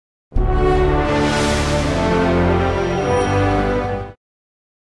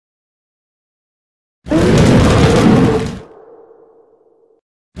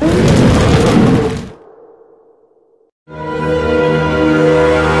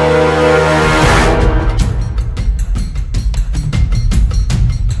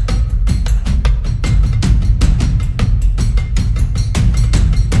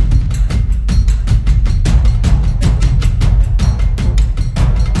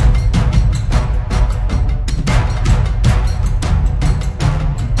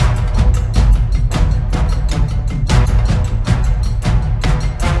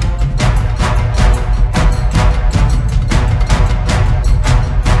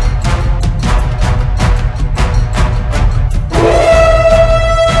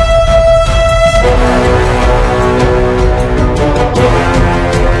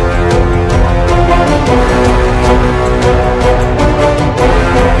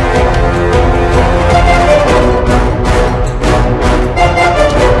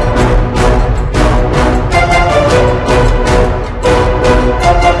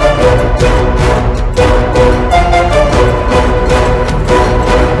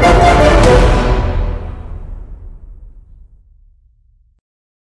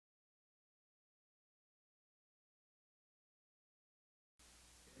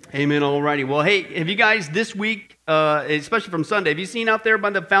Amen. All righty. Well, hey, have you guys this week, especially from Sunday, have you seen out there by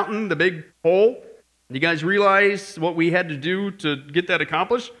the fountain, the big hole? Do you guys realize what we had to do to get that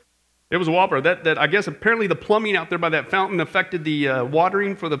accomplished? It was a whopper. That I guess apparently the plumbing out there by that fountain affected the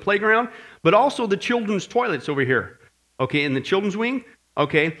watering for the playground, but also the children's toilets over here. Okay, in the children's wing.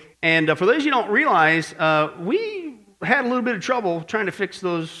 Okay, and for those you don't realize, we had a little bit of trouble trying to fix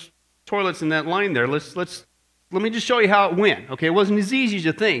those toilets in that line there. Let me just show you how it went. Okay, it wasn't as easy as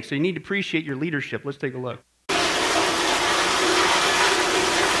you think, so you need to appreciate your leadership. Let's take a look.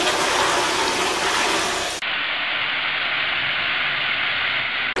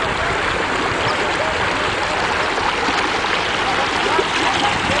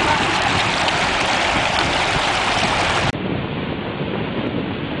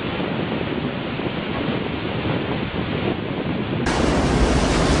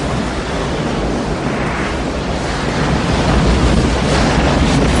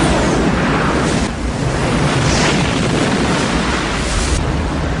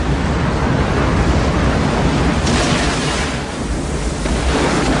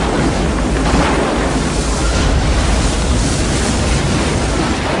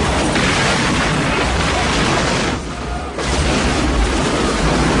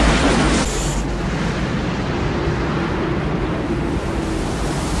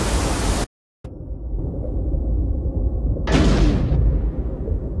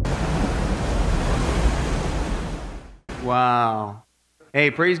 Wow.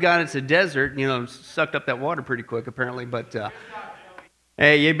 Hey, praise God, it's a desert. You know, sucked up that water pretty quick, apparently. But,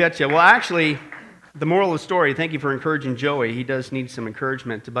 hey, you betcha. Well, actually, the moral of the story, thank you for encouraging Joey. He does need some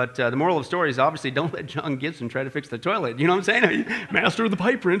encouragement. But the moral of the story is obviously don't let John Gibson try to fix the toilet. You know what I'm saying? Master of the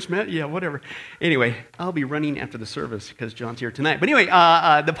pipe wrench, man. Yeah, whatever. Anyway, I'll be running after the service because John's here tonight. But anyway,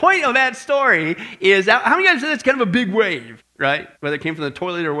 the point of that story is, how many guys say that's kind of a big wave, right? Whether it came from the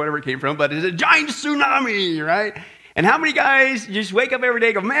toilet or whatever it came from, but it's a giant tsunami, right? And how many guys just wake up every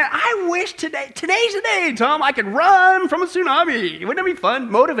day and go, man, I wish today's the day, Tom, I could run from a tsunami. Wouldn't that be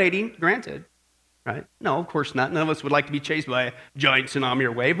fun? Motivating, granted, right? No, of course not. None of us would like to be chased by a giant tsunami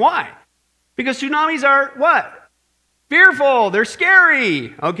or wave. Why? Because tsunamis are what? Fearful. They're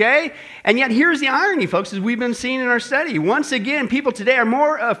scary, okay? And yet here's the irony, folks, as we've been seeing in our study. Once again, people today are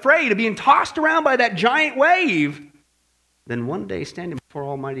more afraid of being tossed around by that giant wave than one day standing before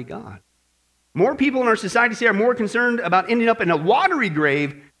Almighty God. More people in our society today are more concerned about ending up in a watery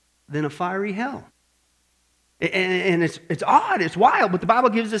grave than a fiery hell. And it's odd, it's wild, but the Bible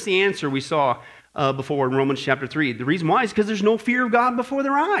gives us the answer we saw before in Romans chapter 3. The reason why is because there's no fear of God before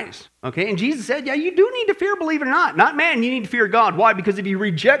their eyes. Okay, and Jesus said, yeah, you do need to fear, believe it or not. Not man, you need to fear God. Why? Because if you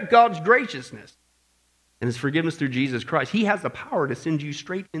reject God's graciousness and his forgiveness through Jesus Christ, he has the power to send you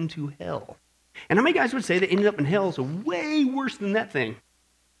straight into hell. And how many guys would say that ending up in hell is way worse than that thing?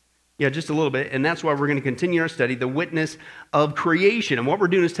 Yeah, just a little bit, and that's why we're going to continue our study, the witness of creation. And what we're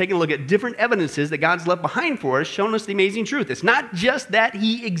doing is taking a look at different evidences that God's left behind for us, showing us the amazing truth. It's not just that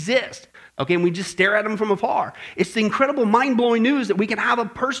he exists, okay, and we just stare at him from afar. It's the incredible, mind-blowing news that we can have a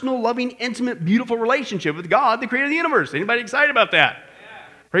personal, loving, intimate, beautiful relationship with God, the creator of the universe. Anybody excited about that? Yeah.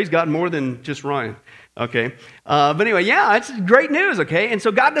 Praise God, more than just Ryan. Okay, but anyway, yeah, it's great news, okay? And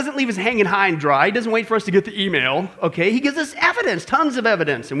so God doesn't leave us hanging high and dry. He doesn't wait for us to get the email, okay? He gives us evidence, tons of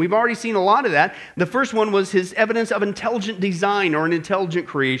evidence, and we've already seen a lot of that. The first one was his evidence of intelligent design or an intelligent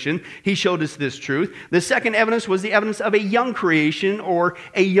creation. He showed us this truth. The second evidence was the evidence of a young creation or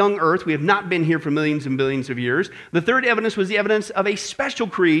a young earth. We have not been here for millions and billions of years. The third evidence was the evidence of a special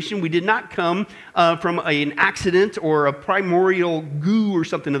creation. We did not come from an accident or a primordial goo or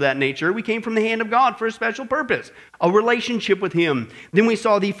something of that nature. We came from the hand of God for a special purpose, a relationship with him. Then we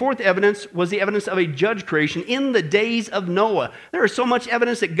saw the fourth evidence was the evidence of a judge creation in the days of Noah. There is so much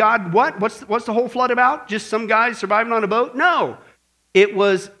evidence that God, what's the whole flood about? Just some guys surviving on a boat? No. It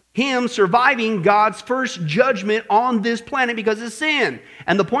was him surviving God's first judgment on this planet because of sin.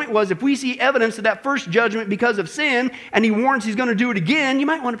 And the point was, if we see evidence of that first judgment because of sin, and he warns he's going to do it again, you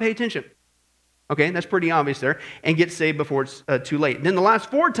might want to pay attention. Okay, that's pretty obvious there, and get saved before it's too late. Then the last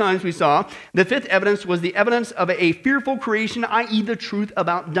four times we saw, the fifth evidence was the evidence of a fearful creation, i.e. the truth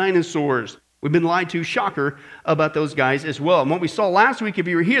about dinosaurs. We've been lied to, shocker, about those guys as well. And what we saw last week, if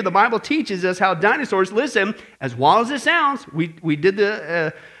you were here, the Bible teaches us how dinosaurs, listen, as wild as it sounds, we did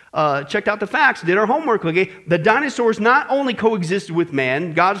the... checked out the facts, did our homework, okay? The dinosaurs not only coexisted with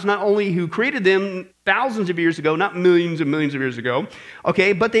man, God's not only who created them thousands of years ago, not millions and millions of years ago,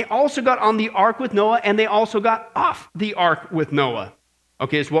 okay, but they also got on the ark with Noah, and they also got off the ark with Noah.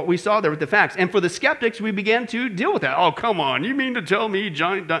 Okay, it's what we saw there with the facts. And for the skeptics, we began to deal with that. Oh, come on, you mean to tell me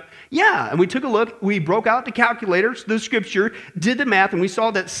giant... Yeah, and we took a look. We broke out the calculators, the scripture, did the math, and we saw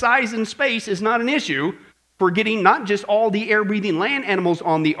that size and space is not an issue for getting not just all the air-breathing land animals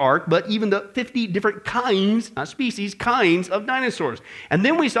on the ark, but even the 50 different kinds, not species, kinds of dinosaurs. And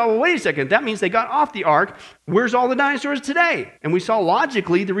then we saw, well, wait a second, that means they got off the ark. Where's all the dinosaurs today? And we saw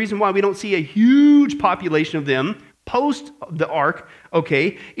logically the reason why we don't see a huge population of them post the ark,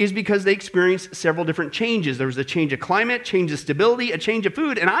 okay, is because they experienced several different changes. There was a change of climate, change of stability, a change of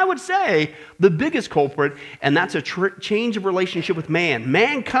food, and I would say the biggest culprit, and that's a change of relationship with man.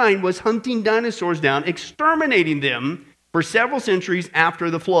 Mankind was hunting dinosaurs down, exterminating them for several centuries after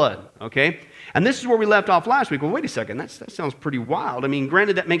the flood, okay? And this is where we left off last week. Well, wait a second, that sounds pretty wild. I mean,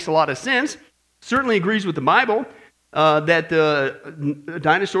 granted, that makes a lot of sense. Certainly agrees with the Bible. That the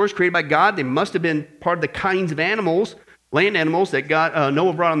dinosaurs created by God, they must have been part of the kinds of animals, land animals that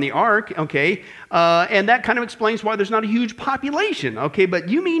Noah brought on the ark, okay? And that kind of explains why there's not a huge population, okay? But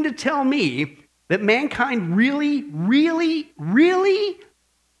you mean to tell me that mankind really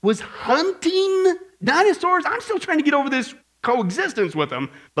was hunting dinosaurs? I'm still trying to get over this coexistence with them,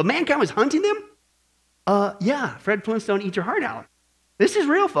 but mankind was hunting them? Yeah, Fred Flintstone, eat your heart out. This is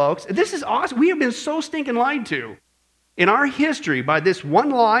real, folks. This is awesome. We have been so stinking lied to in our history by this one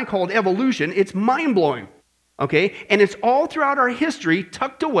lie called evolution. It's mind-blowing, okay? And it's all throughout our history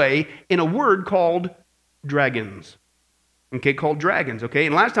tucked away in a word called dragons, okay? Called dragons, okay?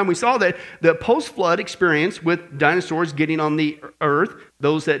 And last time we saw that the post-flood experience with dinosaurs getting on the earth,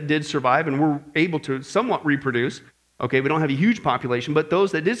 those that did survive and were able to somewhat reproduce, okay? We don't have a huge population, but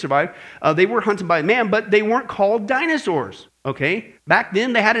those that did survive, they were hunted by man, but they weren't called dinosaurs. Okay? Back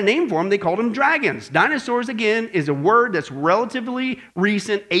then, they had a name for them. They called them dragons. Dinosaurs, again, is a word that's relatively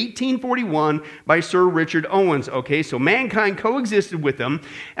recent, 1841, by Sir Richard Owens. Okay? So mankind coexisted with them.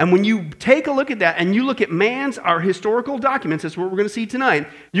 And when you take a look at that and you look at our historical documents, that's what we're going to see tonight,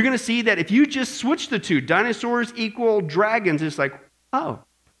 you're going to see that if you just switch the two, dinosaurs equal dragons, it's like, oh,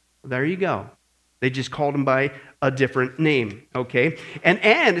 there you go. They just called them by a different name, okay? And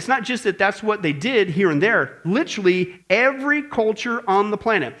it's not just that that's what they did here and there. Literally every culture on the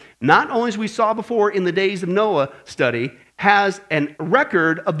planet, not only as we saw before in the days of Noah study, has a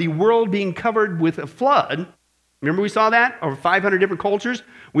record of the world being covered with a flood. Remember we saw that? Over 500 different cultures.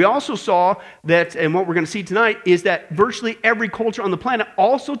 We also saw that, and what we're going to see tonight, is that virtually every culture on the planet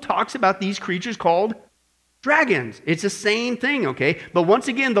also talks about these creatures called dragons. It's the same thing, okay? But once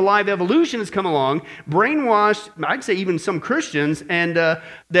again, the live evolution has come along, brainwashed, I'd say even some Christians, and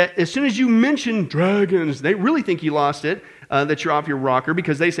that as soon as you mention dragons, they really think you lost it, that you're off your rocker,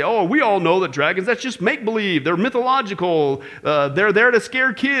 because they say, oh, we all know that dragons, that's just make-believe. They're mythological. They're there to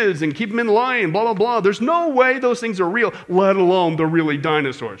scare kids and keep them in line, blah, blah, blah. There's no way those things are real, let alone they're really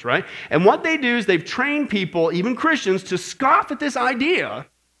dinosaurs, right? And what they do is they've trained people, even Christians, to scoff at this idea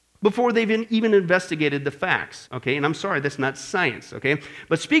before they've even investigated the facts, okay? And I'm sorry, that's not science, okay?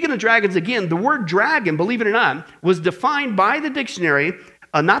 But speaking of dragons, again, the word dragon, believe it or not, was defined by the dictionary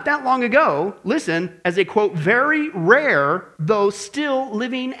not that long ago, listen, as a, quote, very rare, though still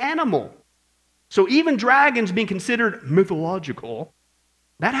living animal. So even dragons being considered mythological,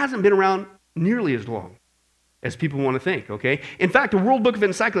 that hasn't been around nearly as long as people want to think, okay? In fact, the World Book of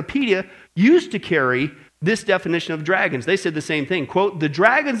Encyclopedia used to carry this definition of dragons. They said the same thing, quote, the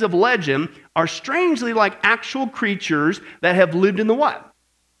dragons of legend are strangely like actual creatures that have lived in the what?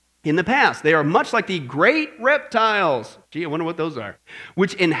 In the past. They are much like the great reptiles. Gee, I wonder what those are.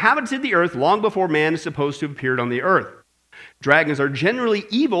 Which inhabited the earth long before man is supposed to have appeared on the earth. Dragons are generally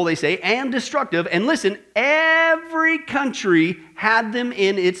evil, they say, and destructive. And listen, every country had them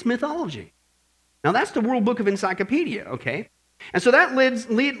in its mythology. Now that's the World Book of Encyclopedia, okay? And so that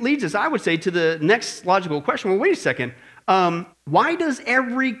leads us, I would say, to the next logical question. Well, wait a second. Why does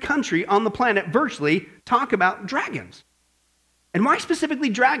every country on the planet virtually talk about dragons? And why specifically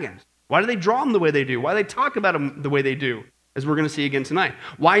dragons? Why do they draw them the way they do? Why do they talk about them the way they do, as we're going to see again tonight?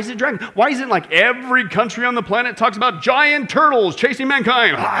 Why is it dragons? Why isn't like every country on the planet talks about giant turtles chasing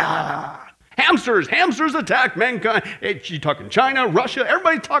mankind? Hamsters attack mankind. Hey, you talking China, Russia,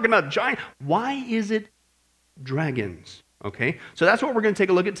 everybody's talking about giant. Why is it dragons? Okay, so that's what we're going to take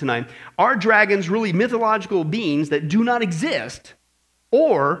a look at tonight. Are dragons really mythological beings that do not exist?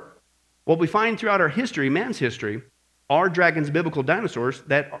 Or, what we find throughout our history, man's history, are dragons biblical dinosaurs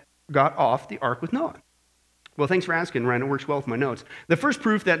that got off the ark with Noah? Well, thanks for asking, Ryan. It works well with my notes. The first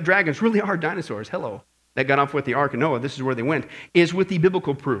proof that dragons really are dinosaurs, that got off with the ark of Noah, this is where they went, is with the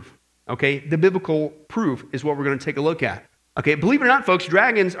biblical proof. Okay, the biblical proof is what we're going to take a look at. Okay, believe it or not, folks,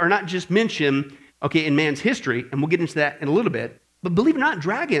 dragons are not just mentioned, okay, in man's history, and we'll get into that in a little bit. But believe it or not,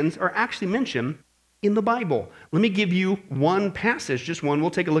 dragons are actually mentioned in the Bible. Let me give you one passage, just one.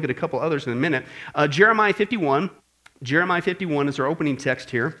 We'll take a look at a couple others in a minute. Jeremiah 51. Jeremiah 51 is our opening text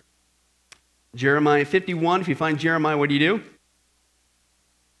here. Jeremiah 51, if you find Jeremiah, what do?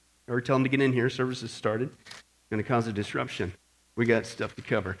 Or tell them to get in here. Service has started. Going to cause a disruption. We got stuff to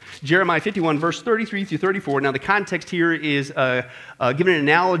cover. Jeremiah 51, verse 33 through 34. Now, the context here is giving an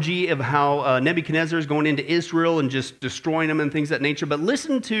analogy of how Nebuchadnezzar is going into Israel and just destroying them and things of that nature. But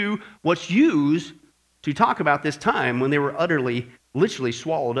listen to what's used to talk about this time when they were literally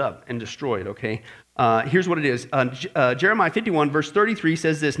swallowed up and destroyed, okay? Here's what it is. Jeremiah 51, verse 33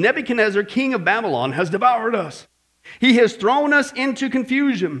 says this, Nebuchadnezzar, king of Babylon, has devoured us. He has thrown us into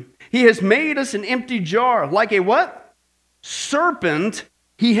confusion. He has made us an empty jar, like a what? Serpent.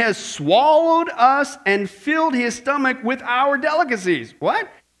 He has swallowed us and filled his stomach with our delicacies. What?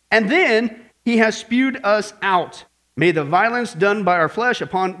 And then he has spewed us out. May the violence done by our flesh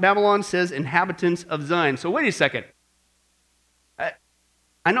upon Babylon, says inhabitants of Zion. So wait a second.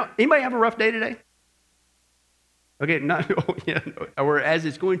 I know, anybody have a rough day today? Okay, or as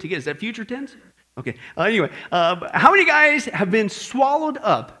it's going to get. Is that future tense? Okay. Anyway, how many guys have been swallowed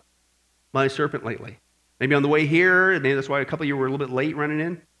up by a serpent lately? Maybe on the way here. Maybe that's why a couple of you were a little bit late running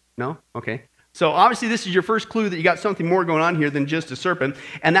in. No? Okay. So obviously this is your first clue that you got something more going on here than just a serpent.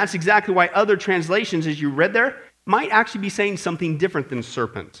 And that's exactly why other translations, as you read there, might actually be saying something different than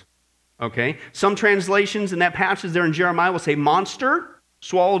serpent. Okay? Some translations in that passage there in Jeremiah will say monster,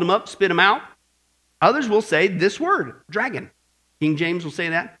 swallowed them up, spit them out. Others will say this word, dragon. King James will say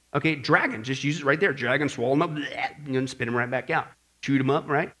that. Okay, dragon, just use it right there. Dragon, swallow them up, and then spit them right back out. Chewed them up,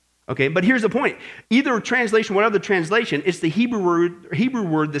 right? Okay, but here's the point. Either translation, whatever the translation, it's the Hebrew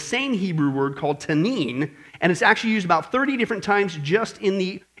word, the same Hebrew word called tanin, and it's actually used about 30 different times just in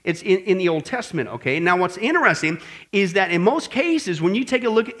the Old Testament, okay? Now, what's interesting is that in most cases, when you take a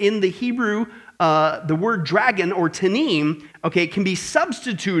look in the Hebrew, the word dragon or tanin, okay, can be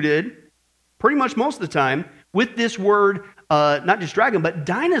substituted pretty much most of the time with this word, not just dragon, but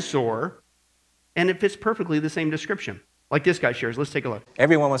dinosaur, and it fits perfectly the same description. Like this guy shares. Let's take a look.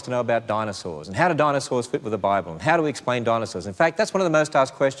 Everyone wants to know about dinosaurs, and how do dinosaurs fit with the Bible, and how do we explain dinosaurs? In fact, that's one of the most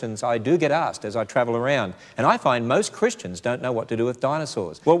asked questions I do get asked as I travel around, and I find most Christians don't know what to do with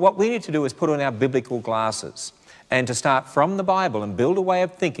dinosaurs. Well, what we need to do is put on our biblical glasses and to start from the Bible and build a way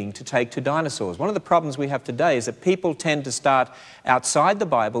of thinking to take to dinosaurs. One of the problems we have today is that people tend to start outside the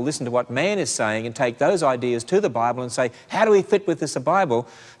Bible, listen to what man is saying, and take those ideas to the Bible and say, how do we fit with this Bible?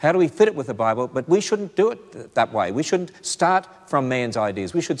 How do we fit it with the Bible? But we shouldn't do it that way. We shouldn't start from man's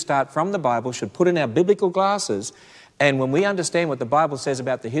ideas. We should start from the Bible, should put in our biblical glasses, and when we understand what the Bible says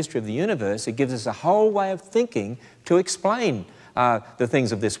about the history of the universe, it gives us a whole way of thinking to explain the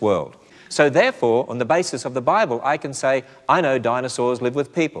things of this world. So therefore, on the basis of the Bible, I can say, I know dinosaurs live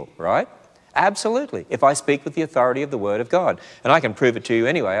with people, right? Absolutely, if I speak with the authority of the Word of God. And I can prove it to you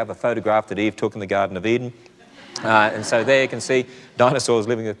anyway. I have a photograph that Eve took in the Garden of Eden. And so there you can see dinosaurs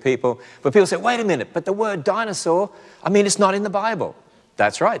living with people. But people say, wait a minute, but the word dinosaur, I mean, it's not in the Bible.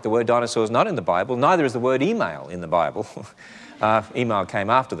 That's right, the word dinosaur is not in the Bible. Neither is the word email in the Bible. Email came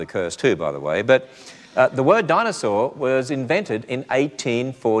after the curse too, by the way. But the word dinosaur was invented in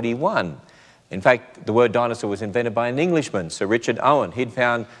 1841. In fact, the word dinosaur was invented by an Englishman, Sir Richard Owen. He'd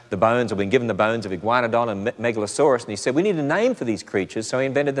found the bones, or been given the bones of Iguanodon and Megalosaurus, and he said, we need a name for these creatures, so he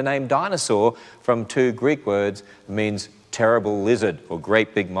invented the name dinosaur from two Greek words, means terrible lizard or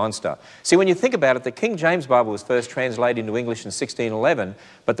great big monster. See, when you think about it, the King James Bible was first translated into English in 1611,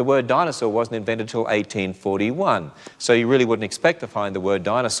 but the word dinosaur wasn't invented until 1841. So you really wouldn't expect to find the word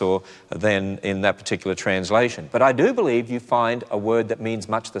dinosaur then in that particular translation. But I do believe you find a word that means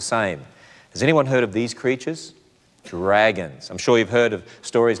much the same. Has anyone heard of these creatures? Dragons. I'm sure you've heard of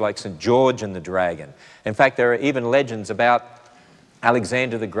stories like St. George and the dragon. In fact, there are even legends about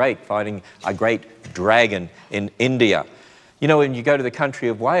Alexander the Great fighting a great dragon in India. You know, when you go to the country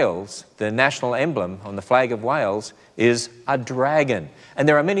of Wales, the national emblem on the flag of Wales is a dragon. And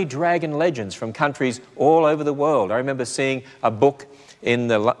there are many dragon legends from countries all over the world. I remember seeing a book in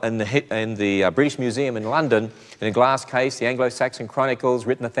the British Museum in London, in a glass case, the Anglo-Saxon Chronicles,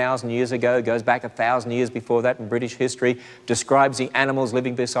 written 1,000 years ago, goes back 1,000 years before that in British history, describes the animals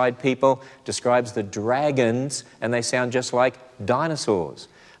living beside people, describes the dragons, and they sound just like dinosaurs.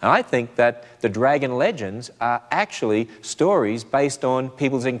 And I think that the dragon legends are actually stories based on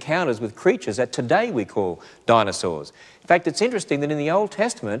people's encounters with creatures that today we call dinosaurs. In fact, it's interesting that in the Old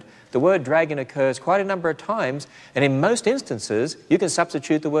Testament, the word dragon occurs quite a number of times, and in most instances, you can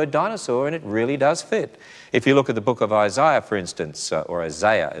substitute the word dinosaur, and it really does fit. If you look at the book of Isaiah, for instance, or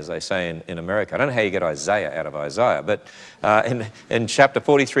Isaiah, as they say in America. I don't know how you get Isaiah out of Isaiah, but in chapter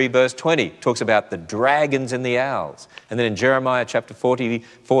 43, verse 20, it talks about the dragons and the owls. And then in Jeremiah chapter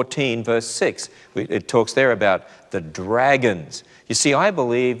 14, verse 6, it talks there about the dragons. You see, I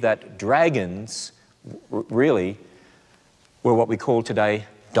believe that dragons really were what we call today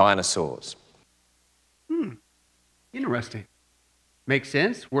dinosaurs. Interesting. Makes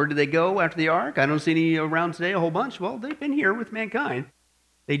sense. Where did they go after the ark? I don't see any around today, a whole bunch. Well, they've been here with mankind.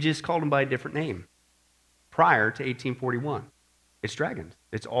 They just called them by a different name prior to 1841. It's dragons.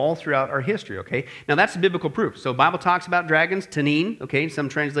 It's all throughout our history, okay? Now, that's the biblical proof. So Bible talks about dragons, tanin, okay? Some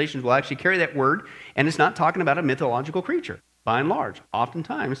translations will actually carry that word, and it's not talking about a mythological creature, by and large.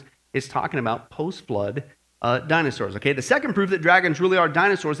 Oftentimes, it's talking about post-flood dinosaurs, okay? The second proof that dragons really are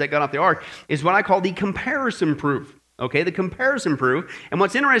dinosaurs that got off the ark is what I call the comparison proof, okay? The comparison proof. And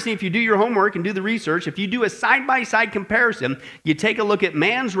what's interesting, if you do your homework and do the research, if you do a side-by-side comparison, you take a look at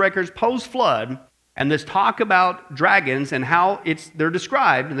man's records post-flood, and this talk about dragons and how they're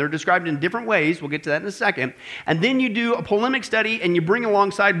described, and they're described in different ways. We'll get to that in a second. And then you do a polemic study, and you bring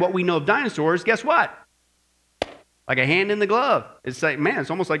alongside what we know of dinosaurs. Guess what? Like a hand in the glove. It's like, man, it's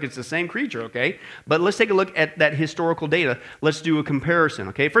almost like it's the same creature, okay? But let's take a look at that historical data. Let's do a comparison,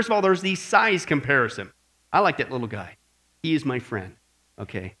 okay? First of all, there's the size comparison. I like that little guy. He is my friend,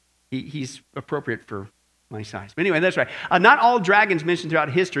 okay? He's appropriate for my size. But anyway, that's right. Not all dragons mentioned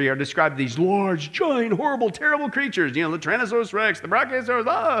throughout history are described as these large, giant, horrible, terrible creatures. You know, the Tyrannosaurus Rex, the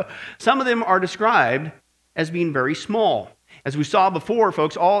Brachiosaurus. Some of them are described as being very small. As we saw before,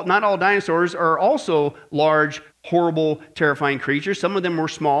 folks, not all dinosaurs are also large, horrible, terrifying creatures. Some of them were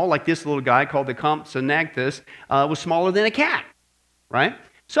small, like this little guy called the Compsognathus was smaller than a cat, right?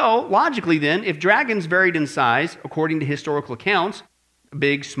 So, logically then, if dragons varied in size, according to historical accounts,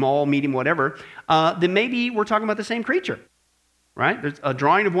 big, small, medium, whatever, then maybe we're talking about the same creature, right? There's a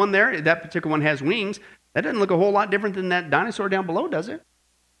drawing of one there. That particular one has wings. That doesn't look a whole lot different than that dinosaur down below, does it?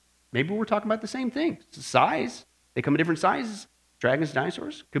 Maybe we're talking about the same thing. It's the size. They come in different sizes. Dragons,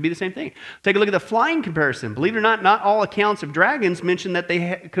 dinosaurs, could be the same thing. Take a look at the flying comparison. Believe it or not all accounts of dragons mention that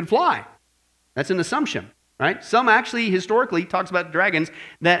they could fly. That's an assumption. Right? Some actually, historically, talks about dragons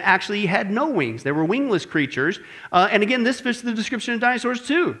that actually had no wings. They were wingless creatures. And again, this fits the description of dinosaurs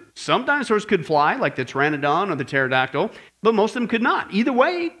too. Some dinosaurs could fly, like the pteranodon or the pterodactyl, but most of them could not. Either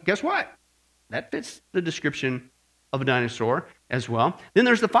way, guess what? That fits the description of a dinosaur as well. Then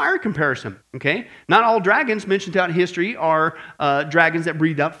there's the fire comparison, okay? Not all dragons mentioned throughout history are dragons that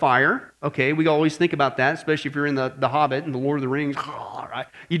breathe out fire, okay? We always think about that, especially if you're in the Hobbit and the Lord of the Rings, right?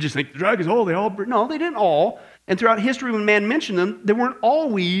 You just think the dragons, they all breathe. No, they didn't all. And throughout history, when man mentioned them, they weren't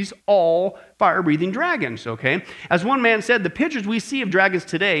always all fire-breathing dragons, okay? As one man said, the pictures we see of dragons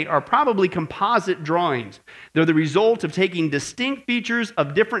today are probably composite drawings. They're the result of taking distinct features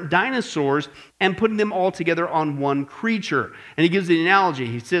of different dinosaurs and putting them all together on one creature. And he gives the analogy.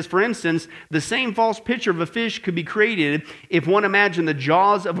 He says, for instance, the same false picture of a fish could be created if one imagined the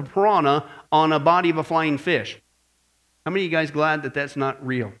jaws of a piranha on a body of a flying fish. How many of you guys glad that that's not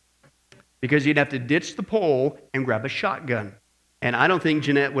real? Because you'd have to ditch the pole and grab a shotgun. And I don't think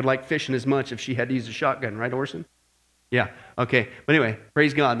Jeanette would like fishing as much if she had to use a shotgun, right, Orson? Yeah, okay. But anyway,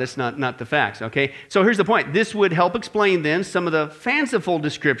 praise God, that's not the facts, okay? So here's the point. This would help explain then some of the fanciful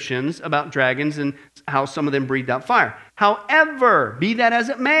descriptions about dragons and how some of them breathed out fire. However, be that as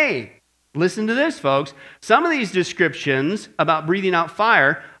it may, listen to this, folks. Some of these descriptions about breathing out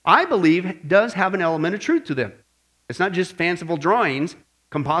fire, I believe, does have an element of truth to them. It's not just fanciful drawings,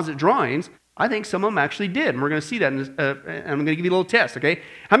 composite drawings. I think some of them actually did. And we're going to see that. And I'm going to give you a little test, okay?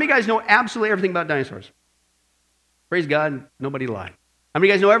 How many of you guys know absolutely everything about dinosaurs? Praise God, nobody lied. How many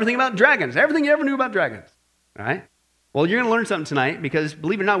of you guys know everything about dragons? Everything you ever knew about dragons, all right? Well, you're going to learn something tonight because,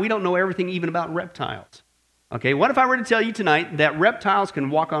 believe it or not, we don't know everything even about reptiles. Okay, what if I were to tell you tonight that reptiles can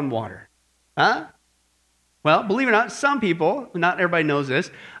walk on water? Huh? Well, believe it or not, some people, not everybody knows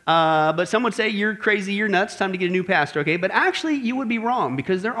this, but some would say, you're crazy, you're nuts, time to get a new pastor, okay? But actually, you would be wrong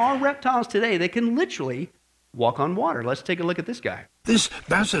because there are reptiles today that can literally walk on water. Let's take a look at this guy. This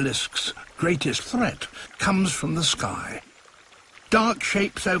basilisk's greatest threat comes from the sky. Dark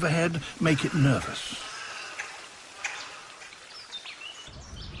shapes overhead make it nervous.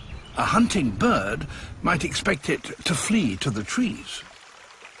 A hunting bird might expect it to flee to the trees.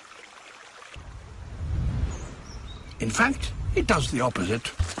 In fact, it does the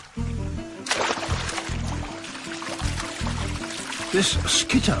opposite. This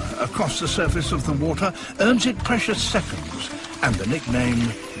skitter across the surface of the water earns it precious seconds and the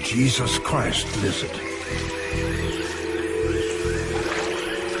nickname Jesus Christ lizard.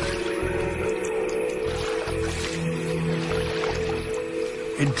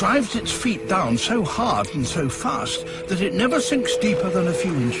 It drives its feet down so hard and so fast that it never sinks deeper than a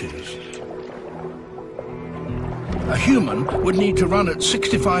few inches. A human would need to run at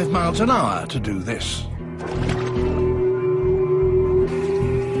 65 miles an hour to do this.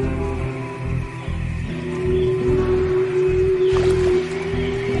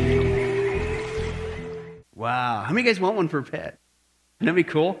 Wow. How many guys want one for a pet? Wouldn't that be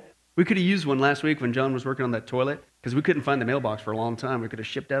cool? We could have used one last week when John was working on that toilet because we couldn't find the mailbox for a long time. We could have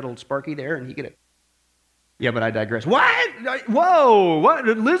shipped out old Sparky there and he could have... Yeah, but I digress. What? Whoa! What?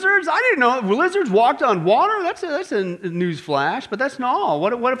 Lizards? I didn't know lizards walked on water. That's a news flash, but that's not all.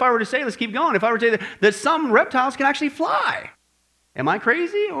 What if I were to say, let's keep going, if I were to say that some reptiles can actually fly? Am I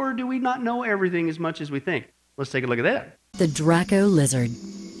crazy, or do we not know everything as much as we think? Let's take a look at that. The Draco lizard.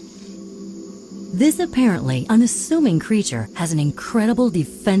 This apparently unassuming creature has an incredible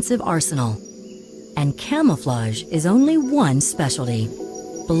defensive arsenal. And camouflage is only one specialty.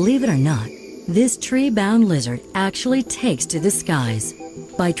 Believe it or not, this tree-bound lizard actually takes to the skies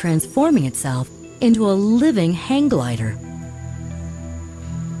by transforming itself into a living hang glider.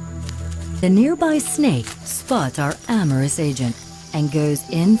 The nearby snake spots our amorous agent and goes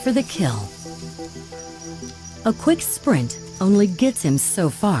in for the kill. A quick sprint only gets him so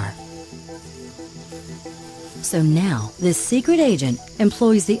far. So now, this secret agent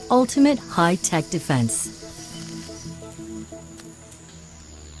employs the ultimate high-tech defense.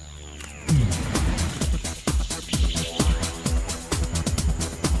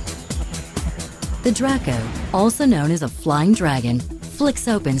 The Draco, also known as a flying dragon, flicks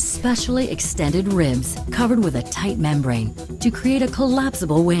open specially extended ribs covered with a tight membrane to create a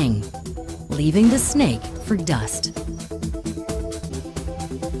collapsible wing, leaving the snake for dust.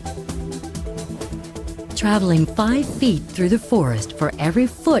 Traveling 5 feet through the forest for every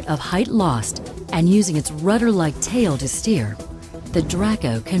foot of height lost and using its rudder-like tail to steer, the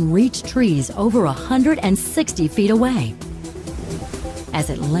Draco can reach trees over 160 feet away.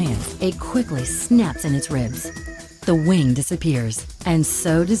 As it lands, it quickly snaps in its ribs. The wing disappears, and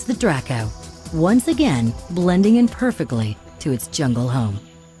so does the Draco, once again blending in perfectly to its jungle home.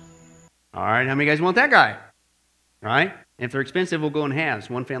 All right, how many guys want that guy? All right? If they're expensive, we'll go in halves.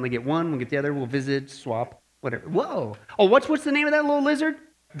 One family get one, we'll get the other, we'll visit, swap, whatever. Whoa! Oh, what's the name of that little lizard?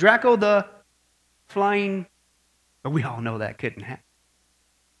 Draco the flying... But we all know that couldn't happen.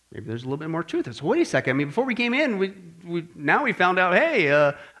 Maybe there's a little bit more truth. So wait a second. I mean, before we came in, we found out,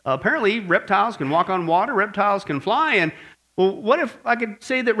 hey, apparently reptiles can walk on water, reptiles can fly, and well, what if I could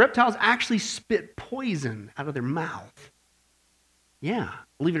say that reptiles actually spit poison out of their mouth? Yeah,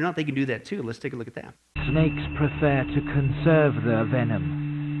 believe it or not, they can do that too. Let's take a look at that. Snakes prefer to conserve their venom.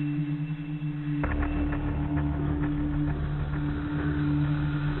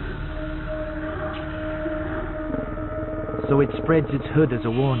 So it spreads its hood as a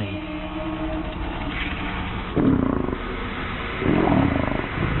warning.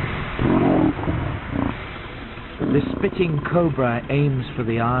 The spitting cobra aims for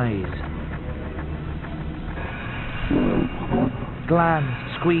the eyes. Glands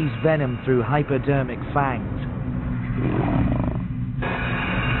squeeze venom through hypodermic fangs.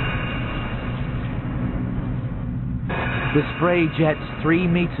 The spray jets 3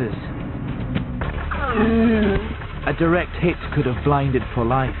 meters. A direct hit could have blinded for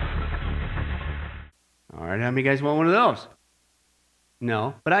life. All right, how many guys want one of those?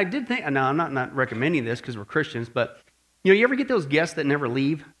 No, but I did think, no, I'm not recommending this because we're Christians, but you ever get those guests that never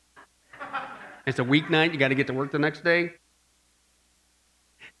leave? It's a weeknight, you got to get to work the next day?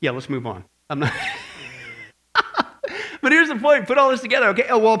 Yeah, let's move on. I'm not... But here's the point, put all this together, okay?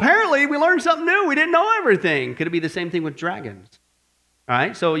 Oh, well, apparently we learned something new. We didn't know everything. Could it be the same thing with dragons? All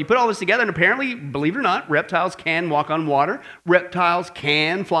right, so you put all this together, and apparently, believe it or not, reptiles can walk on water. Reptiles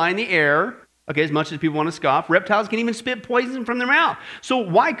can fly in the air, okay, as much as people want to scoff. Reptiles can even spit poison from their mouth. So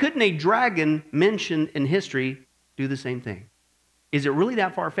why couldn't a dragon mentioned in history do the same thing? Is it really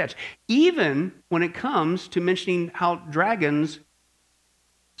that far-fetched? Even when it comes to mentioning how dragons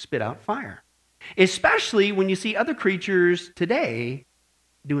spit out fire. Especially when you see other creatures today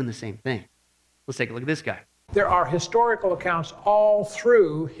doing the same thing. Let's take a look at this guy. There are historical accounts all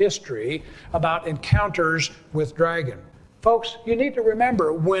through history about encounters with dragon. Folks, you need to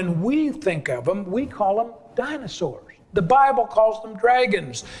remember, when we think of them, we call them dinosaurs. The Bible calls them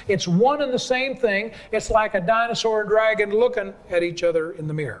dragons. It's one and the same thing. It's like a dinosaur and dragon looking at each other in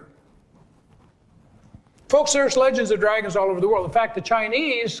the mirror. Folks, there's legends of dragons all over the world. In fact, the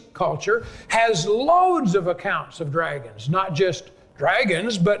Chinese culture has loads of accounts of dragons, not just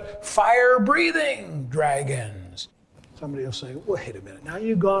dragons, but fire-breathing dragons. Somebody will say, wait a minute, now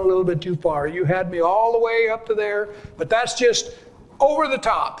you've gone a little bit too far. You had me all the way up to there, but that's just over the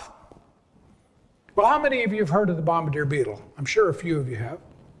top. Well, how many of you have heard of the bombardier beetle? I'm sure a few of you have.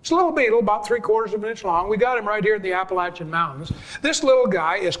 It's a little beetle, about 3/4 of an inch long. We got him right here in the Appalachian Mountains. This little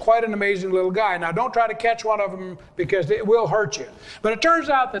guy is quite an amazing little guy. Now, don't try to catch one of them because it will hurt you. But it turns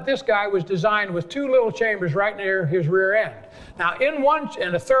out that this guy was designed with 2 little chambers right near his rear end. Now, in one,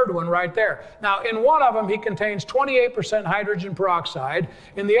 and a third one right there. Now, in one of them, he contains 28% hydrogen peroxide.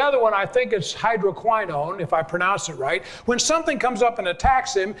 In the other one, I think it's hydroquinone, if I pronounce it right. When something comes up and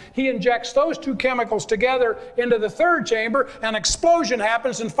attacks him, he injects those 2 chemicals together into the third chamber, an explosion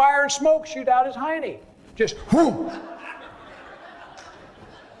happens, and fire and smoke shoot out his hiney. Just whoo!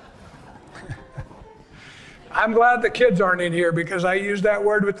 I'm glad the kids aren't in here because I use that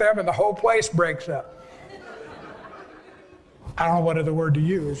word with them and the whole place breaks up. I don't know what other word to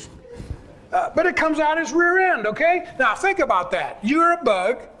use. But it comes out his rear end, okay? Now think about that. You're a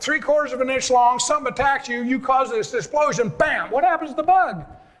bug, 3/4 of an inch long, something attacks you, you cause this explosion, bam! What happens to the bug?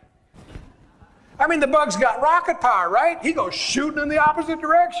 I mean, the bug's got rocket power, right? He goes shooting in the opposite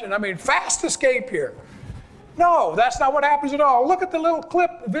direction. I mean, fast escape here. No, that's not what happens at all. Look at the little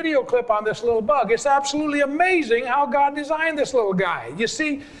video clip on this little bug. It's absolutely amazing how God designed this little guy. You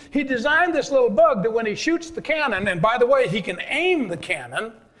see, he designed this little bug that when he shoots the cannon, and by the way, he can aim the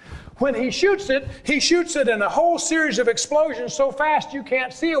cannon, when he shoots it in a whole series of explosions so fast you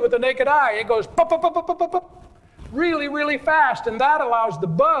can't see it with the naked eye. It goes pop, pop, pop, pop, pop, pop, really, really fast, and that allows the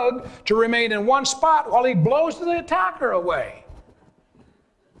bug to remain in one spot while he blows the attacker away.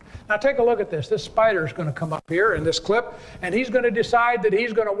 Now take a look at this. This spider is going to come up here in this clip, and he's going to decide that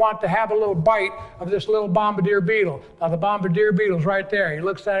he's going to want to have a little bite of this little bombardier beetle. Now the bombardier beetle's right there. He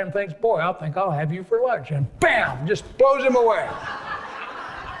looks at him and thinks, boy, I think I'll have you for lunch. And bam, just blows him away.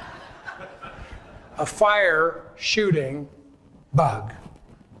 A fire-shooting bug.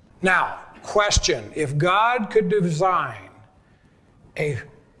 Now, question, if God could design a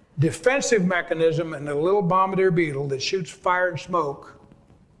defensive mechanism in a little bombardier beetle that shoots fire and smoke,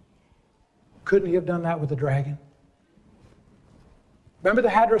 couldn't he have done that with the dragon? Remember the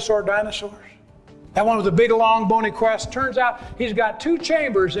hadrosaur dinosaurs? That one with the big, long, bony crest? Turns out he's got 2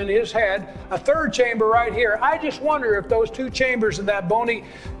 chambers in his head, a third chamber right here. I just wonder if those 2 chambers in that bony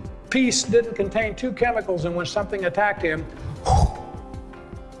piece didn't contain 2 chemicals, and when something attacked him,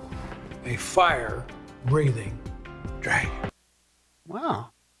 a fire-breathing dragon. Wow.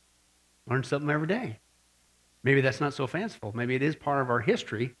 Learn something every day. Maybe that's not so fanciful. Maybe it is part of our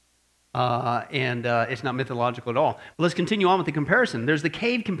history. And it's not mythological at all. But let's continue on with the comparison. There's the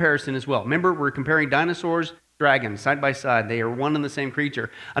cave comparison as well. Remember, we're comparing dinosaurs, dragons, side by side. They are one and the same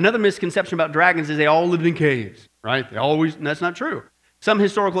creature. Another misconception about dragons is they all lived in caves, right? That's not true. Some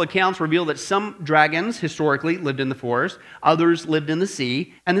historical accounts reveal that some dragons historically lived in the forest, others lived in the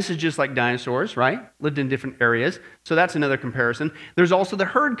sea, and this is just like dinosaurs, right? Lived in different areas. So that's another comparison. There's also the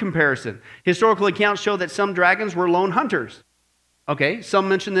herd comparison. Historical accounts show that some dragons were lone hunters. Okay, some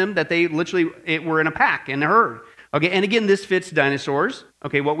mention them that they literally were in a pack, in a herd. Okay, and again, this fits dinosaurs.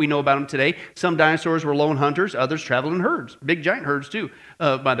 Okay, what we know about them today. Some dinosaurs were lone hunters, others traveled in herds. Big giant herds too,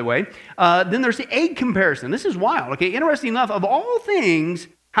 by the way. Then there's the egg comparison. This is wild. Okay, interesting enough, of all things,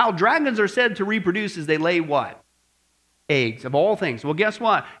 how dragons are said to reproduce is they lay what? Eggs, of all things. Well, guess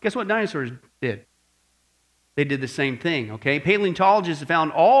what? Guess what dinosaurs did? They did the same thing, okay? Paleontologists have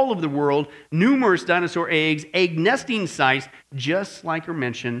found all over the world numerous dinosaur eggs, egg nesting sites, just like are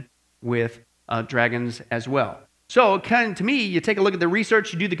mentioned with dragons as well. So kind of, to me, you take a look at the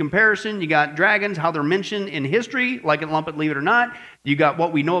research, you do the comparison, you got dragons, how they're mentioned in history, like it lump it, leave it or not. You got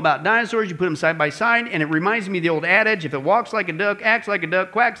what we know about dinosaurs, you put them side by side, and it reminds me of the old adage, if it walks like a duck, acts like a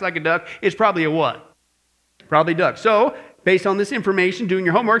duck, quacks like a duck, it's probably a what? Probably duck. So, based on this information, doing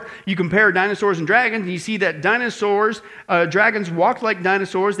your homework, you compare dinosaurs and dragons, and you see that dinosaurs, dragons walk like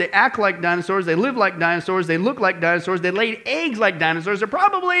dinosaurs, they act like dinosaurs, they live like dinosaurs, they look like dinosaurs, they laid eggs like dinosaurs, they're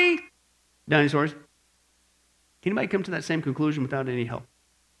probably dinosaurs. Can anybody come to that same conclusion without any help?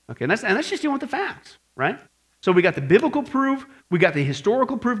 Okay, and that's just dealing with the facts, right? So we got the biblical proof, we got the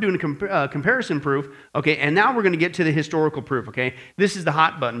historical proof, doing a comparison proof, okay, and now we're going to get to the historical proof, okay? This is the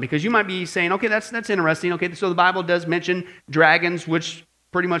hot button, because you might be saying, okay, that's interesting, okay, so the Bible does mention dragons, which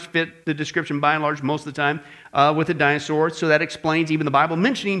pretty much fit the description by and large most of the time with the dinosaurs, so that explains even the Bible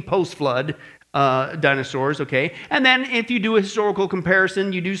mentioning post-flood dinosaurs, okay? And then if you do a historical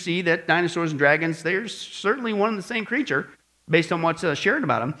comparison, you do see that dinosaurs and dragons, they're certainly one and the same creature, based on what's shared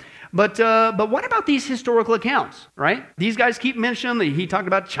about them. But what about these historical accounts, right? These guys keep mentioning, he talked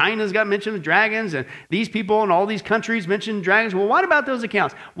about China's got mentioned the dragons, and these people in all these countries mentioned dragons. Well, what about those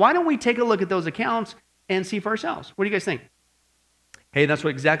accounts? Why don't we take a look at those accounts and see for ourselves? What do you guys think? Hey, that's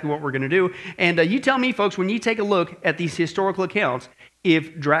exactly what we're going to do. And you tell me, folks, when you take a look at these historical accounts,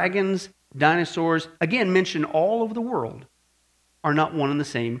 if dragons, dinosaurs, again, mentioned all over the world, are not one and the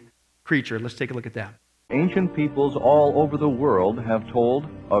same creature. Let's take a look at that. Ancient peoples all over the world have told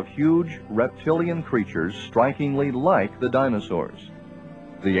of huge reptilian creatures strikingly like the dinosaurs.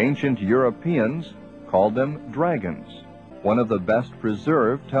 The ancient Europeans called them dragons. One of the best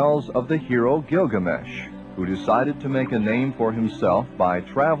preserved tells of the hero Gilgamesh, who decided to make a name for himself by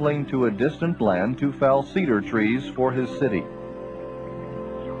traveling to a distant land to fell cedar trees for his city.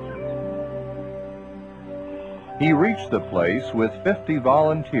 He reached the place with 50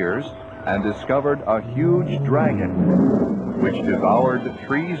 volunteers and discovered a huge dragon, which devoured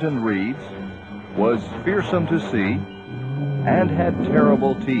trees and reeds, was fearsome to see, and had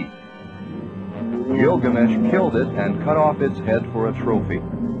terrible teeth. Gilgamesh killed it and cut off its head for a trophy.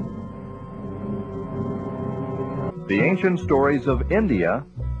 The ancient stories of India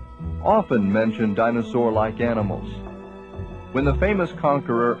often mention dinosaur-like animals. When the famous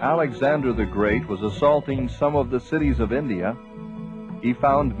conqueror Alexander the Great was assaulting some of the cities of India, he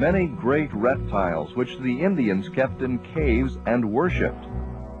found many great reptiles which the Indians kept in caves and worshipped.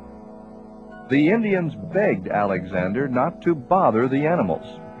 The Indians begged Alexander not to bother the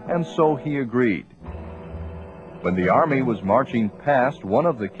animals, and so he agreed. When the army was marching past one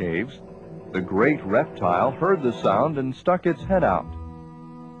of the caves, the great reptile heard the sound and stuck its head out.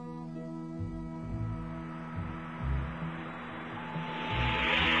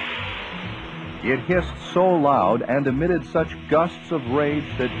 It hissed so loud and emitted such gusts of rage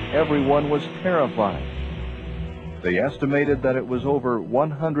that everyone was terrified. They estimated that it was over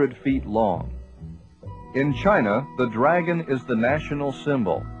 100 feet long. In China, the dragon is the national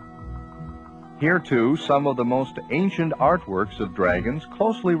symbol. Here, too, some of the most ancient artworks of dragons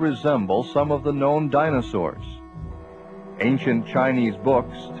closely resemble some of the known dinosaurs. Ancient Chinese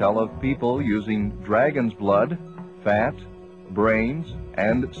books tell of people using dragon's blood, fat, brains,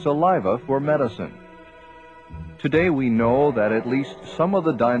 and saliva for medicine. Today we know that at least some of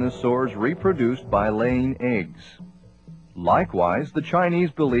the dinosaurs reproduced by laying eggs. Likewise, the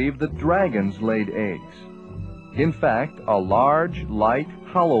Chinese believed that dragons laid eggs. In fact, a large, light,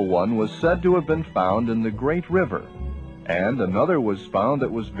 hollow one was said to have been found in the Great River, and another was found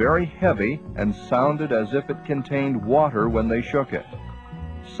that was very heavy and sounded as if it contained water when they shook it.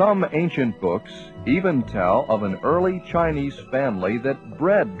 Some ancient books even tell of an early Chinese family that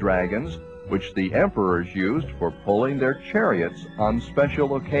bred dragons, which the emperors used for pulling their chariots on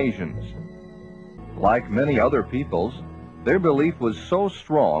special occasions. Like many other peoples, their belief was so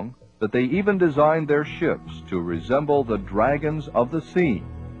strong that they even designed their ships to resemble the dragons of the sea.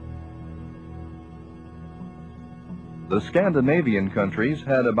 The Scandinavian countries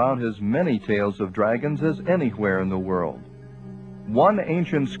had about as many tales of dragons as anywhere in the world. One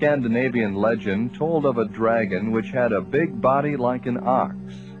ancient Scandinavian legend told of a dragon which had a big body like an ox.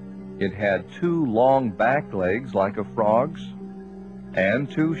 It had 2 long back legs like a frog's and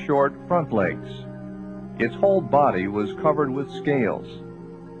 2 short front legs. Its whole body was covered with scales.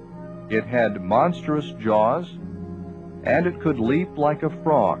 It had monstrous jaws, and it could leap like a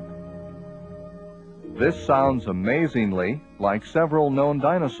frog. This sounds amazingly like several known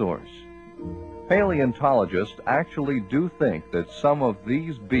dinosaurs. Paleontologists actually do think that some of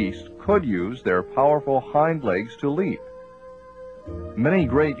these beasts could use their powerful hind legs to leap. Many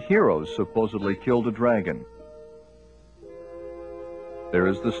great heroes supposedly killed a dragon. There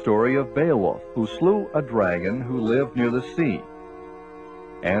is the story of Beowulf, who slew a dragon who lived near the sea,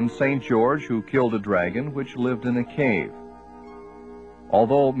 and St. George, who killed a dragon which lived in a cave.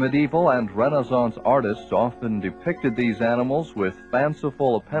 Although medieval and Renaissance artists often depicted these animals with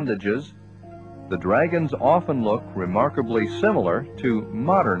fanciful appendages, the dragons often look remarkably similar to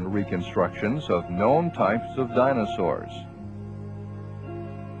modern reconstructions of known types of dinosaurs.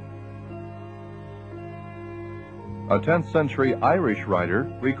 A 10th century Irish writer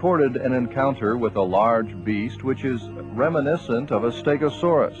recorded an encounter with a large beast which is reminiscent of a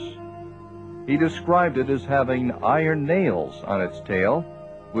stegosaurus. He described it as having iron nails on its tail,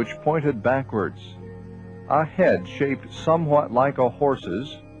 which pointed backwards, a head shaped somewhat like a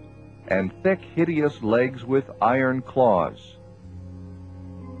horse's, and thick, hideous legs with iron claws.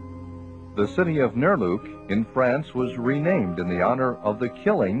 The city of Nerluc in France was renamed in the honor of the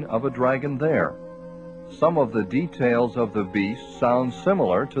killing of a dragon there. Some of the details of the beast sound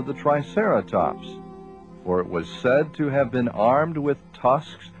similar to the Triceratops. for it was said to have been armed with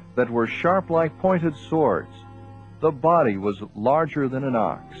tusks that were sharp like pointed swords. The body was larger than an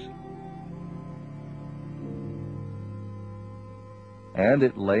ox, and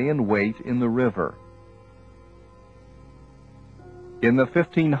it lay in wait in the river. In the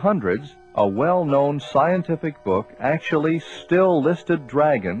 1500s, a well-known scientific book actually still listed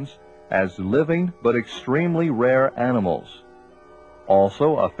dragons as living but extremely rare animals.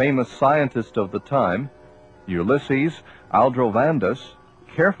 Also, a famous scientist of the time, Ulysses Aldrovandus,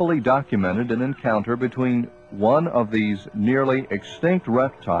 carefully documented an encounter between one of these nearly extinct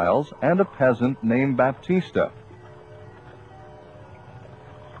reptiles and a peasant named Baptista.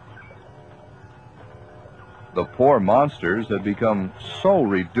 The poor monsters had become so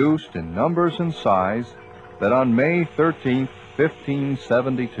reduced in numbers and size that on May 13,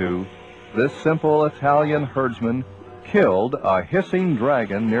 1572, this simple Italian herdsman killed a hissing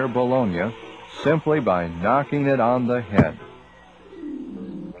dragon near Bologna simply by knocking it on the head.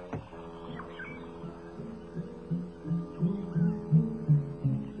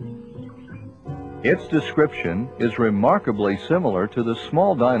 Its description is remarkably similar to the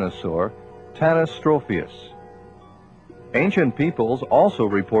small dinosaur Tanystropheus. Ancient peoples also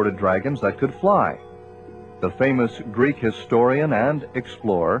reported dragons that could fly. The famous Greek historian and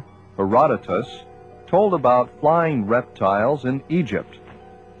explorer Herodotus told about flying reptiles in Egypt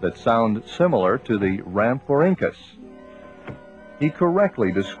that sound similar to the Rhamphorhynchus. He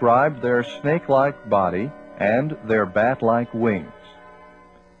correctly described their snake-like body and their bat-like wings.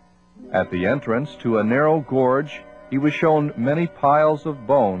 At the entrance to a narrow gorge, he was shown many piles of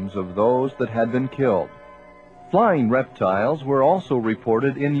bones of those that had been killed. Flying reptiles were also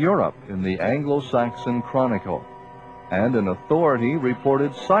reported in Europe in the Anglo-Saxon Chronicle, and an authority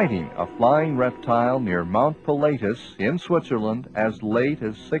reported sighting a flying reptile near Mount Pilatus in Switzerland as late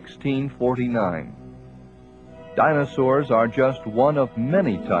as 1649. Dinosaurs are just one of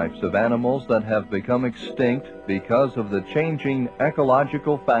many types of animals that have become extinct because of the changing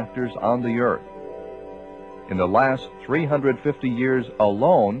ecological factors on the Earth. In the last 350 years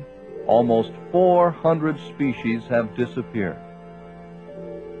alone, almost 400 species have disappeared.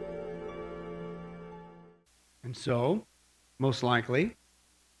 And so, most likely,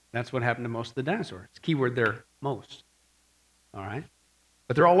 that's what happened to most of the dinosaurs. Keyword there, most. All right?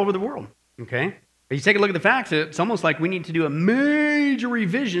 But they're all over the world, okay? If you take a look at the facts, it's almost like we need to do a major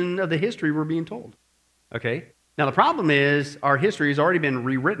revision of the history we're being told, okay? Now, the problem is our history has already been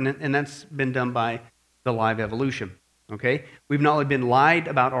rewritten, and that's been done by the live evolution, okay? We've not only been lied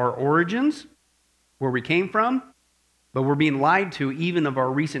about our origins, where we came from, but we're being lied to even of our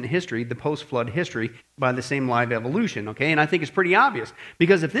recent history, the post-flood history, by the same live evolution, okay? And I think it's pretty obvious,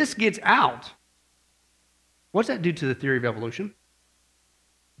 because if this gets out, what's that do to the theory of evolution?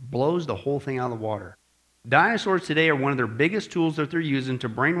 Blows the whole thing out of the water. Dinosaurs today are one of their biggest tools that they're using to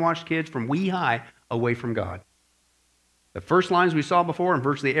brainwash kids from wee high away from God. The first lines we saw before in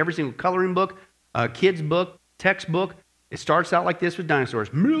virtually every single coloring book, kid's book, textbook, it starts out like this with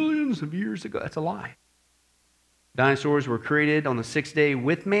dinosaurs. Millions of years ago. That's a lie. Dinosaurs were created on the sixth day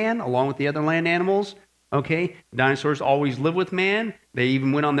with man, along with the other land animals. Okay? Dinosaurs always lived with man. They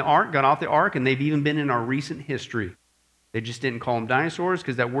even went on the ark, got off the ark, and they've even been in our recent history. They just didn't call them dinosaurs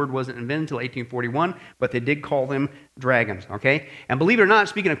because that word wasn't invented until 1841, but they did call them dragons, okay? And believe it or not,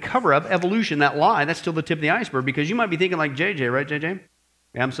 speaking of cover-up, evolution, that lie, that's still the tip of the iceberg, because you might be thinking like JJ, right, JJ?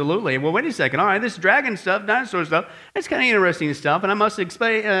 Absolutely. Well, wait a second. All right, this dragon stuff, dinosaur stuff, that's kind of interesting stuff, and I must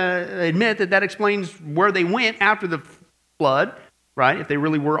admit that explains where they went after the flood, right, if they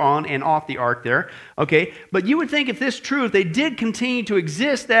really were on and off the ark there, okay? But you would think if this is true, if they did continue to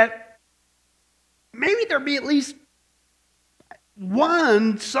exist, that maybe there'd be at least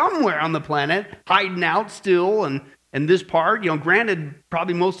one somewhere on the planet hiding out still and this part, granted,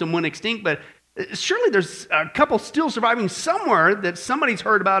 probably most of them went extinct, but surely there's a couple still surviving somewhere that somebody's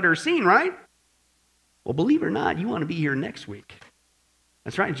heard about or seen, right? Well, believe it or not, you want to be here next week.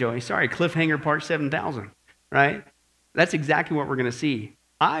 That's right, Joey. Sorry, cliffhanger part 7,000, right? That's exactly what we're going to see.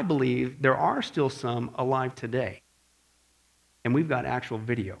 I believe there are still some alive today. And we've got actual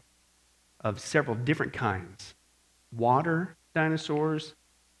video of several different kinds. Water dinosaurs,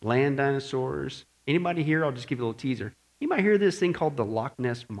 land dinosaurs. Anybody here? I'll just give you a little teaser. Anybody hear this thing called the Loch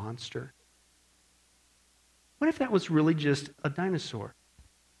Ness Monster? What if that was really just a dinosaur?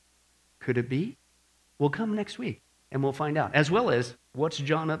 Could it be? We'll come next week and we'll find out, as well as what's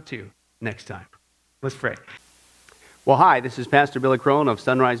John up to next time. Let's pray. Well, hi, this is Pastor Billy Crone of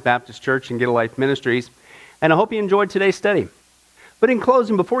Sunrise Baptist Church and Get a Life Ministries, and I hope you enjoyed today's study. But in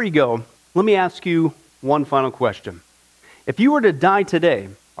closing, before you go, let me ask you one final question. If you were to die today,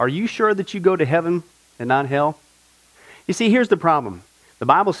 are you sure that you go to heaven and not hell? You see, here's the problem. The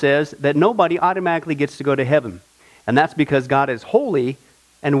Bible says that nobody automatically gets to go to heaven. And that's because God is holy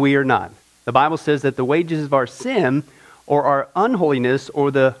and we are not. The Bible says that the wages of our sin or our unholiness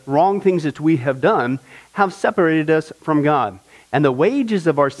or the wrong things that we have done have separated us from God. And the wages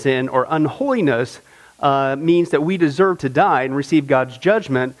of our sin or unholiness means that we deserve to die and receive God's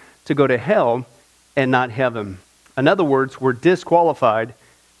judgment to go to hell and not heaven. In other words, we're disqualified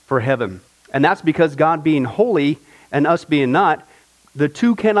for heaven. And that's because God being holy and us being not, the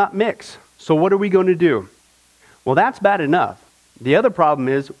two cannot mix. So what are we going to do? Well, that's bad enough. The other problem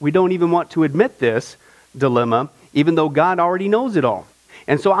is we don't even want to admit this dilemma, even though God already knows it all.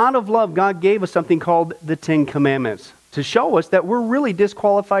 And so out of love, God gave us something called the Ten Commandments to show us that we're really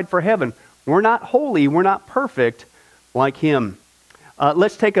disqualified for heaven. We're not holy. We're not perfect like Him.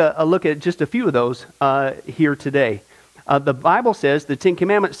 Let's take a look at just a few of those here today. The Bible says, the Ten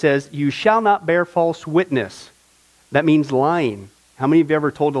Commandments says, you shall not bear false witness. That means lying. How many of you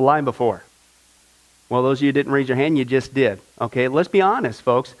ever told a lie before? Well, those of you who didn't raise your hand, you just did. Okay, let's be honest,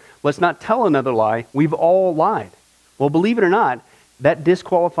 folks. Let's not tell another lie. We've all lied. Well, believe it or not, that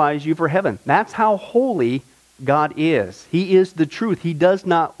disqualifies you for heaven. That's how holy God is. He is the truth. He does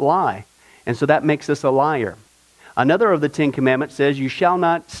not lie. And so that makes us a liar. Another of the Ten Commandments says, you shall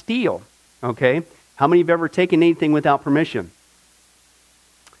not steal. Okay? How many have ever taken anything without permission?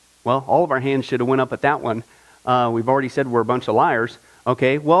 Well, all of our hands should have went up at that one. We've already said we're a bunch of liars.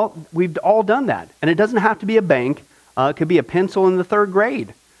 Okay, well, we've all done that. And it doesn't have to be a bank. It could be a pencil in the 3rd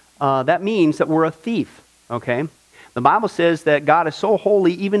grade. That means that we're a thief. Okay? The Bible says that God is so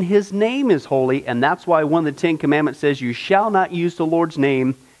holy, even His name is holy. And that's why one of the Ten Commandments says, you shall not use the Lord's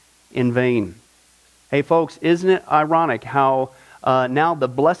name in vain. Hey, folks, isn't it ironic how now the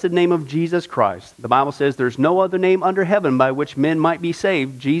blessed name of Jesus Christ, the Bible says there's no other name under heaven by which men might be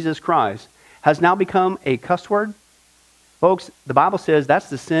saved, Jesus Christ, has now become a cuss word? Folks, the Bible says that's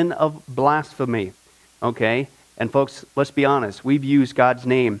the sin of blasphemy. Okay? And folks, let's be honest. We've used God's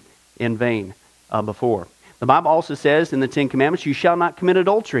name in vain before. The Bible also says in the Ten Commandments, you shall not commit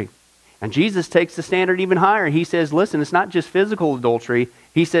adultery. And Jesus takes the standard even higher. He says, listen, it's not just physical adultery.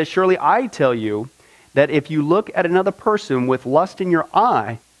 He says, surely I tell you that if you look at another person with lust in your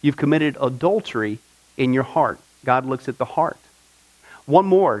eye, you've committed adultery in your heart. God looks at the heart. One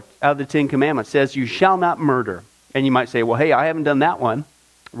more out of the Ten Commandments says, you shall not murder. And you might say, well, hey, I haven't done that one.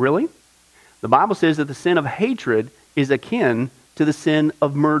 Really? The Bible says that the sin of hatred is akin to the sin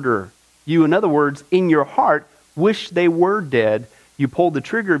of murder. You, in other words, in your heart, wish they were dead. You pulled the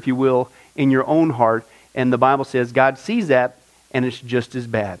trigger, if you will, in your own heart. And the Bible says God sees that, and it's just as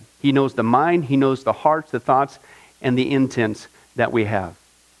bad. He knows the mind, He knows the hearts, the thoughts, and the intents that we have.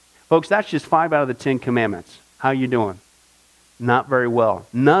 Folks, that's just 5 out of the 10 commandments. How you doing? Not very well.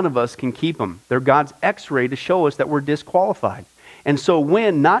 None of us can keep them. They're God's x-ray to show us that we're disqualified. And so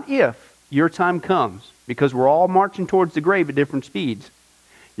when, not if, your time comes, because we're all marching towards the grave at different speeds,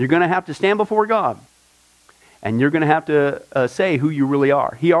 you're going to have to stand before God. And you're going to have to say who you really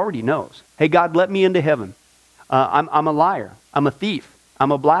are. He already knows. Hey, God, let me into heaven. I'm a liar. I'm a thief.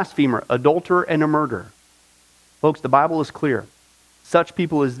 I'm a blasphemer, adulterer, and a murderer. Folks, the Bible is clear. Such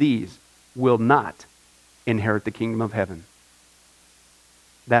people as these will not inherit the kingdom of heaven.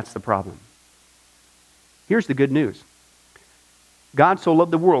 That's the problem. Here's the good news. God so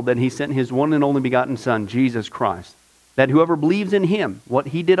loved the world that He sent His one and only begotten Son, Jesus Christ, that whoever believes in Him, what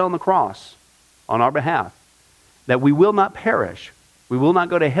He did on the cross on our behalf, that we will not perish, we will not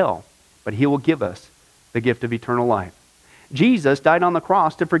go to hell, but He will give us the gift of eternal life. Jesus died on the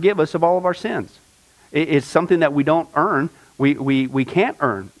cross to forgive us of all of our sins. It's something that we don't earn. We can't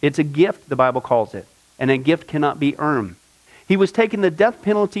earn. It's a gift, the Bible calls it. And a gift cannot be earned. He was taking the death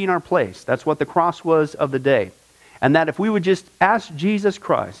penalty in our place. That's what the cross was of the day. And that if we would just ask Jesus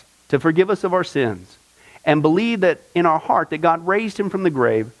Christ to forgive us of our sins and believe that in our heart that God raised Him from the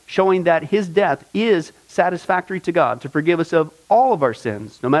grave, showing that His death is satisfactory to God to forgive us of all of our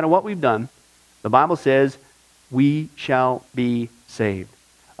sins, no matter what we've done, the Bible says we shall be saved.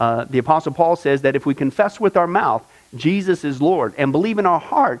 The Apostle Paul says that if we confess with our mouth Jesus is Lord and believe in our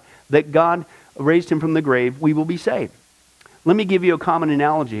heart that God raised Him from the grave, we will be saved. Let me give you a common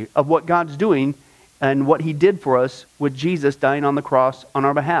analogy of what God's doing and what He did for us with Jesus dying on the cross on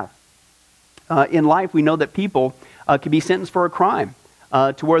our behalf. In life, we know that people can be sentenced for a crime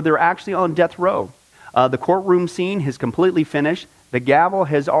to where they're actually on death row. The courtroom scene has completely finished. The gavel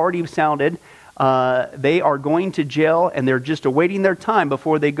has already sounded. They are going to jail, and they're just awaiting their time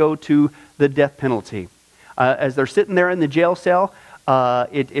before they go to the death penalty. As they're sitting there in the jail cell,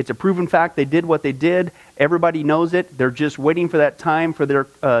 it's a proven fact they did what they did. Everybody knows it. They're just waiting for that time for their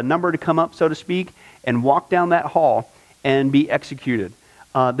number to come up, so to speak. and walk down that hall and be executed.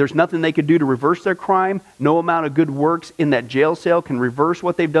 There's nothing they could do to reverse their crime. No amount of good works in that jail cell can reverse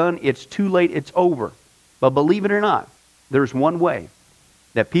what they've done. It's too late. It's over. But believe it or not, there's one way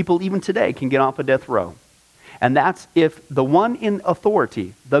that people even today can get off a death row. And that's if the one in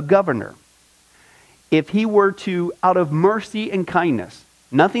authority, the governor, if he were to, out of mercy and kindness,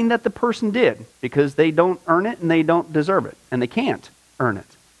 nothing that the person did, because they don't earn it and they don't deserve it, and they can't earn it,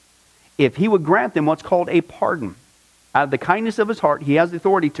 if he would grant them what's called a pardon, out of the kindness of his heart, he has the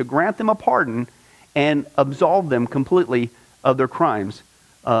authority to grant them a pardon and absolve them completely of their crimes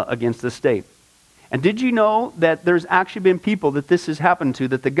against the state. And did you know that there's actually been people that this has happened to,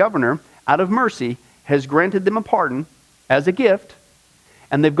 that the governor, out of mercy, has granted them a pardon as a gift,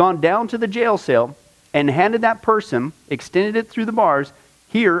 and they've gone down to the jail cell and handed that person, extended it through the bars,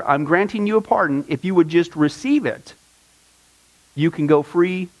 here, I'm granting you a pardon. If you would just receive it, you can go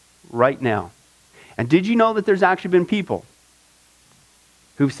free right now. And did you know that there's actually been people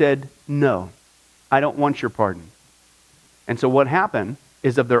who've said, no, I don't want your pardon. And so what happened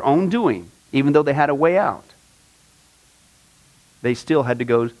is, of their own doing, even though they had a way out, they still had to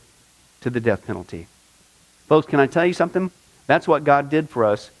go to the death penalty. Folks, can I tell you something? That's what God did for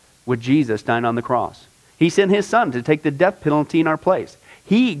us with Jesus dying on the cross. He sent his son to take the death penalty in our place.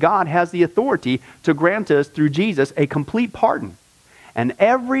 God has the authority to grant us through Jesus a complete pardon. And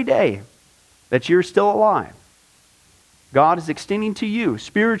every day that you're still alive, God is extending to you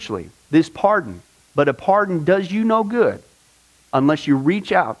spiritually this pardon. But a pardon does you no good unless you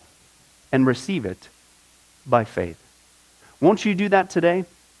reach out and receive it by faith. Won't you do that today?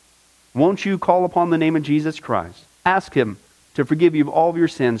 Won't you call upon the name of Jesus Christ? Ask him to forgive you of all of your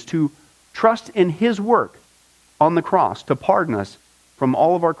sins, to trust in his work on the cross to pardon us from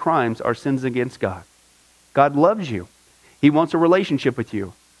all of our crimes, our sins against God. God loves you. He wants a relationship with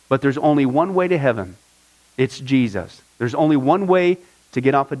you. But there's only one way to heaven. It's Jesus. There's only one way to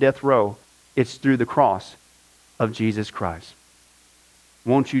get off a death row. It's through the cross of Jesus Christ.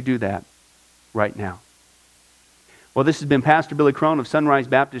 Won't you do that right now? Well, this has been Pastor Billy Crone of Sunrise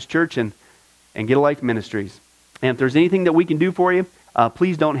Baptist Church and Get a Life Ministries. And if there's anything that we can do for you,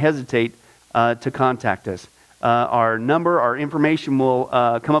 please don't hesitate to contact us. Our number, our information will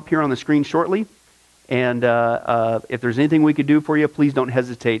come up here on the screen shortly. And if there's anything we could do for you, please don't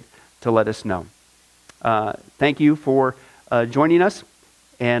hesitate to let us know. Thank you for joining us.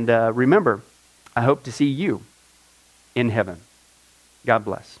 And remember, I hope to see you in heaven. God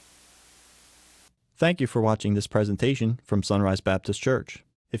bless. Thank you for watching this presentation from Sunrise Baptist Church.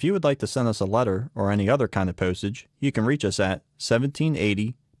 If you would like to send us a letter or any other kind of postage, you can reach us at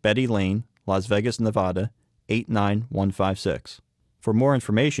 1780 Betty Lane, Las Vegas, Nevada, 89156. For more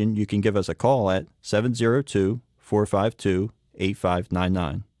information, you can give us a call at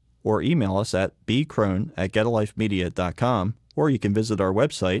 702-452-8599 or email us at bcrone@getalifemedia.com, or you can visit our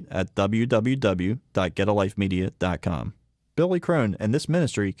website at www.getalifemedia.com. Billy Crone and this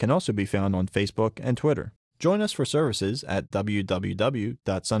ministry can also be found on Facebook and Twitter. Join us for services at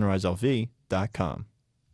www.sunriselv.com.